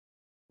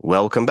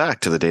Welcome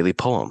back to the Daily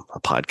Poem, a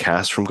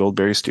podcast from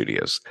Goldberry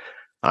Studios.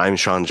 I'm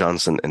Sean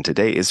Johnson, and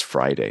today is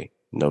Friday,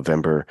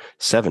 November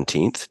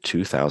 17th,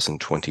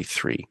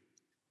 2023.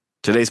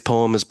 Today's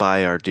poem is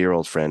by our dear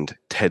old friend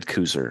Ted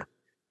Kooser,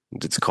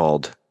 and it's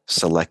called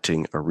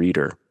Selecting a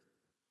Reader.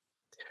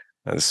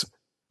 This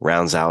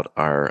rounds out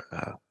our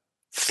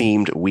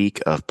themed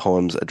week of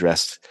poems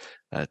addressed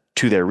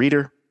to their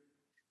reader,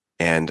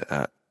 and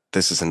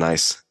this is a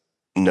nice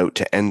note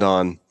to end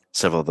on.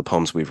 Several of the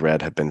poems we've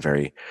read have been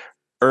very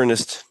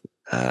earnest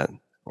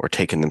or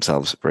taken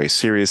themselves very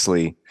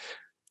seriously.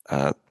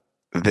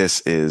 This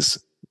is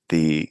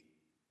the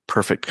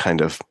perfect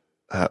kind of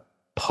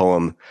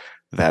poem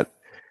that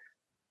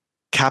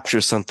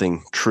captures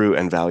something true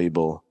and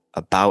valuable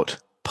about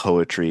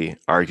poetry.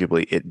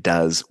 Arguably, it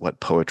does what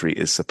poetry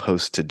is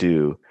supposed to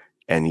do,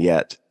 and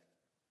yet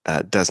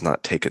does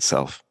not take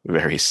itself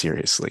very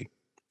seriously.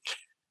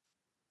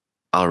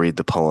 I'll read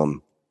the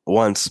poem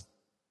once,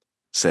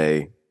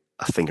 say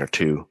a thing or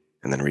two,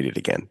 and then read it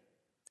again.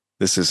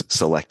 This is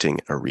Selecting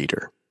a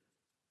Reader.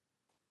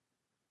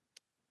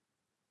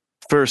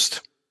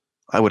 First,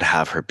 I would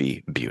have her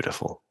be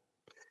beautiful,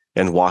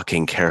 and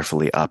walking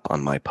carefully up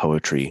on my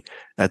poetry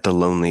at the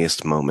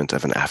loneliest moment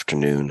of an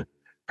afternoon,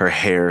 her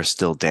hair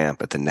still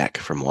damp at the neck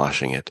from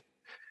washing it.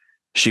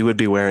 She would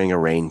be wearing a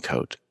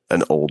raincoat,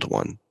 an old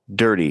one,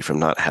 dirty from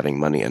not having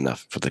money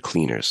enough for the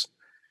cleaners.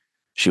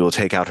 She will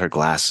take out her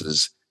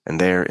glasses, and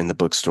there in the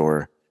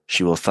bookstore,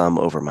 she will thumb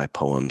over my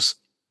poems,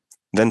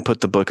 then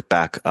put the book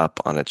back up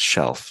on its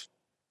shelf.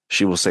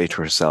 She will say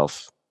to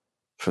herself,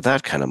 "For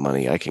that kind of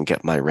money, I can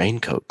get my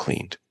raincoat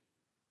cleaned."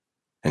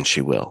 And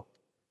she will.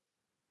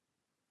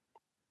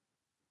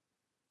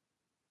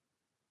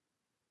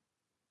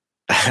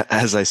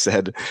 As I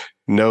said,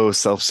 no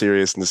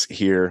self-seriousness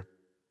here.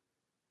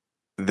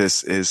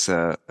 This is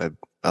a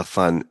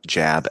fun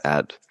jab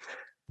at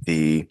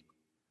the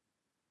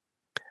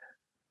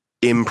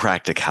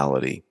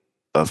impracticality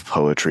of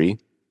poetry.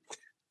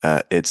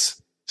 It's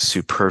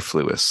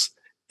superfluous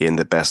in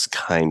the best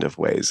kind of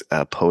ways.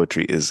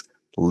 Poetry is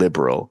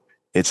liberal.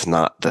 It's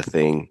not the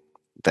thing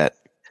that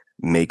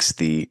makes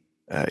the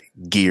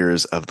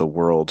gears of the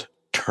world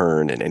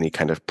turn in any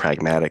kind of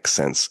pragmatic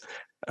sense.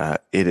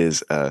 It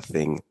is a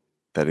thing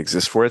that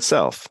exists for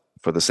itself,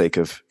 for the sake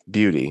of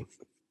beauty.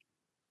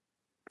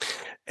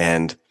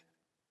 And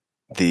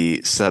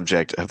the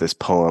subject of this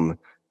poem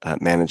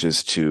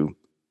manages to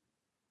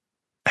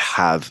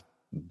have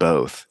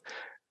both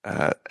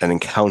an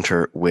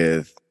encounter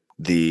with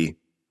the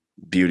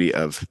beauty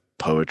of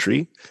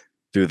poetry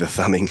through the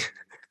thumbing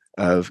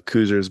of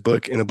Kooser's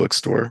book in a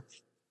bookstore,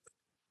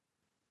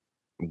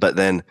 but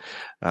then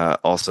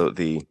also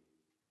the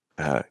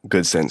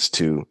good sense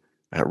to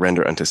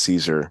render unto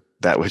Caesar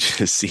that which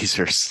is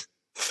Caesar's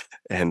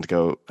and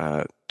go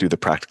do the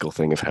practical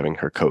thing of having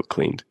her coat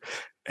cleaned.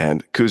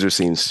 And Kooser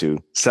seems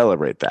to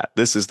celebrate that.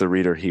 This is the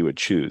reader he would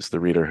choose,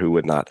 the reader who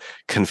would not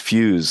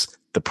confuse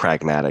the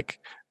pragmatic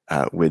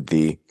with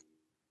the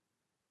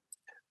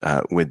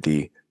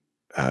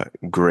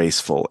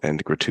graceful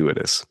and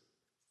gratuitous.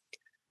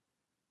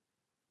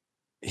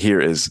 Here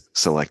is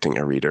Selecting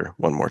a Reader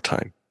one more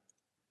time.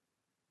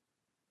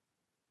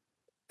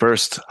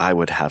 First, I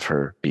would have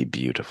her be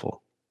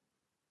beautiful,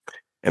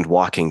 and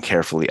walking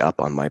carefully up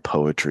on my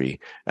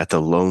poetry at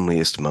the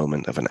loneliest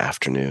moment of an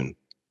afternoon,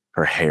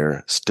 her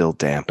hair still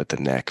damp at the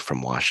neck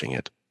from washing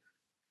it.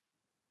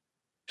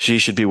 She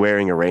should be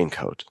wearing a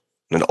raincoat,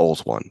 an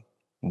old one,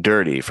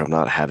 dirty from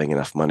not having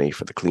enough money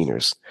for the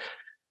cleaners.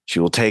 She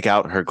will take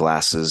out her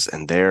glasses,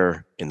 and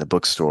there, in the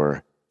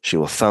bookstore, she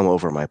will thumb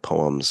over my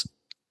poems,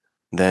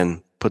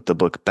 then put the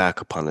book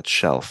back upon its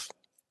shelf.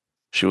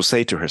 She will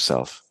say to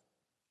herself,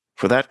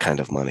 "For that kind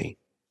of money,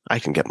 I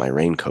can get my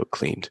raincoat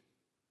cleaned."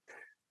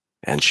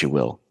 And she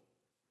will.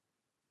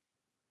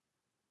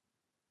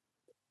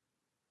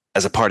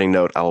 As a parting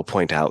note, I will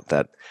point out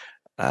that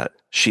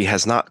she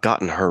has not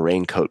gotten her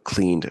raincoat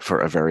cleaned for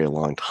a very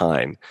long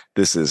time.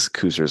 This is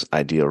Kooser's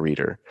ideal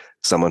reader,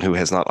 someone who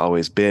has not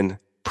always been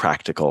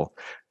practical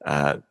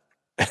and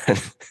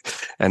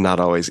not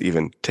always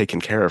even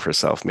taken care of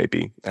herself,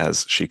 maybe,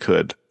 as she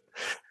could.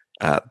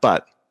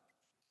 But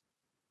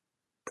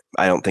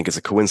I don't think it's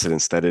a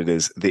coincidence that it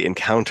is the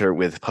encounter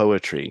with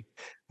poetry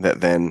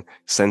that then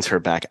sends her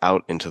back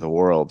out into the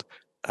world,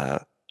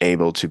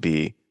 able to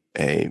be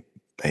a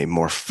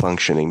more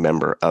functioning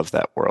member of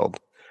that world,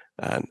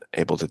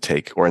 able to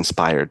take, or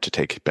inspired to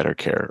take better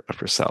care of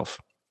herself.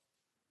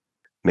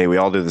 May we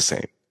all do the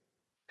same.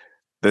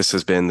 This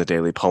has been the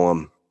Daily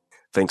Poem.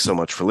 Thanks so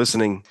much for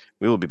listening.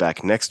 We will be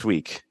back next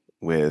week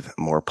with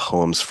more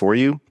poems for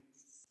you.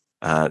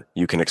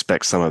 You can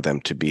expect some of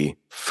them to be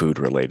food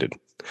related.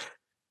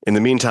 In the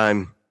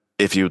meantime,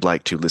 if you'd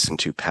like to listen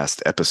to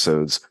past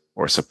episodes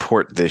or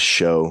support this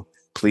show,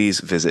 please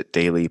visit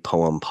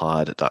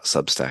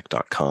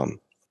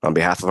dailypoempod.substack.com. On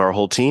behalf of our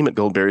whole team at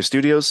Goldberry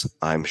Studios,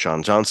 I'm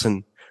Sean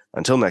Johnson.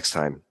 Until next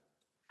time,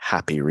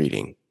 happy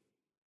reading.